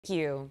Thank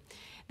you.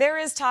 There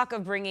is talk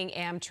of bringing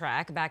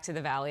Amtrak back to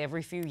the valley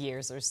every few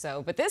years or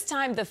so, but this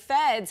time the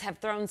feds have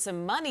thrown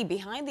some money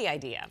behind the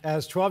idea.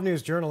 As 12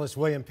 News journalist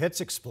William Pitts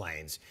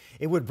explains,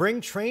 it would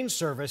bring train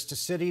service to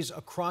cities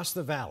across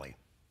the valley.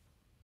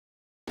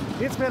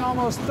 It's been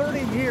almost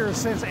 30 years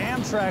since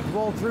Amtrak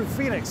rolled through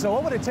Phoenix, so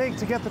what would it take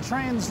to get the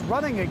trains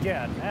running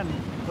again? And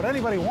would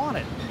anybody want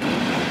it?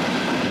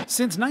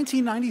 Since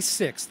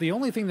 1996, the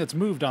only thing that's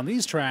moved on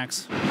these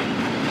tracks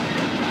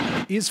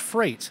is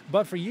freight.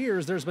 But for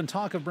years, there's been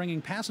talk of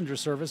bringing passenger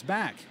service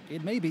back.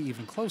 It may be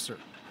even closer.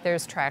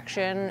 There's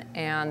traction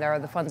and there are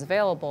the funds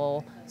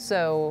available,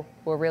 so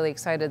we're really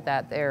excited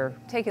that they're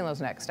taking those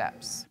next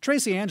steps.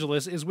 Tracy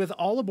Angeles is with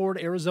All Aboard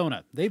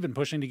Arizona. They've been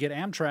pushing to get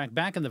Amtrak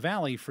back in the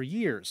valley for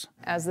years.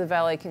 As the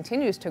valley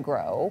continues to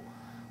grow,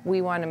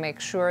 we want to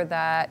make sure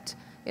that,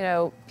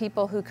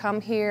 people who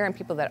come here and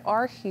people that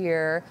are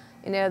here,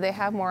 they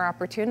have more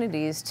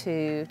opportunities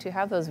to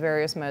have those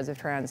various modes of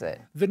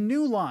transit. The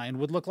new line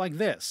would look like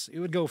this. It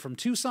would go from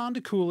Tucson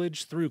to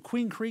Coolidge, through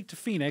Queen Creek to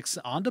Phoenix,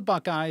 on to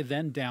Buckeye,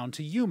 then down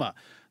to Yuma.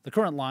 The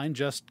current line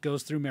just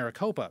goes through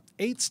Maricopa.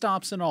 8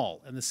 stops in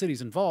all, and the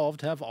cities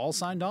involved have all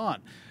signed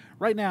on.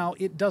 Right now,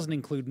 it doesn't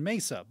include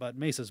Mesa, but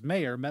Mesa's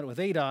mayor met with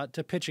ADOT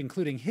to pitch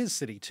including his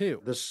city,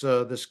 too.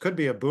 This could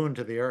be a boon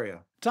to the area.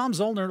 Tom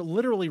Zollner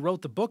literally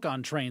wrote the book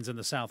on trains in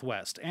the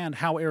Southwest and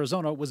how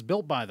Arizona was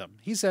built by them.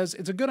 He says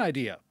it's a good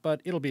idea,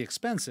 but it'll be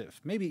expensive,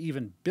 maybe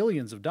even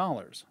billions of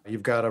dollars.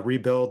 You've got to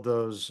rebuild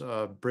those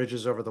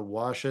bridges over the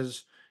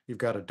washes. You've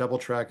got to double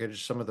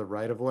trackage some of the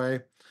right-of-way.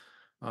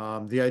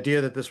 The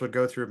idea that this would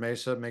go through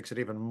Mesa makes it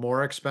even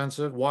more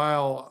expensive.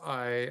 While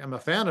I am a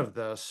fan of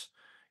this,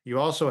 you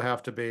also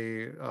have to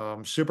be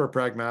super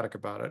pragmatic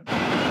about it.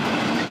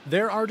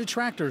 There are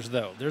detractors,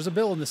 though. There's a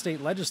bill in the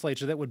state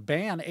legislature that would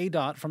ban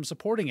ADOT from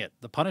supporting it.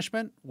 The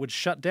punishment would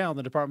shut down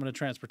the Department of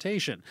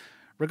Transportation.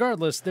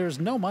 Regardless, there's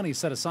no money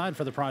set aside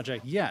for the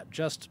project yet,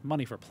 just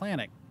money for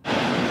planning.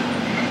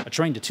 A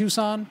train to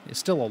Tucson is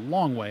still a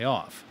long way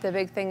off. The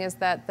big thing is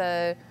that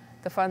the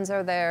funds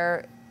are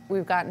there.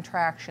 We've gotten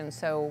traction,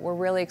 so we're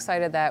really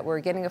excited that we're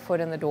getting a foot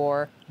in the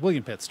door.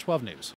 William Pitts, 12 News.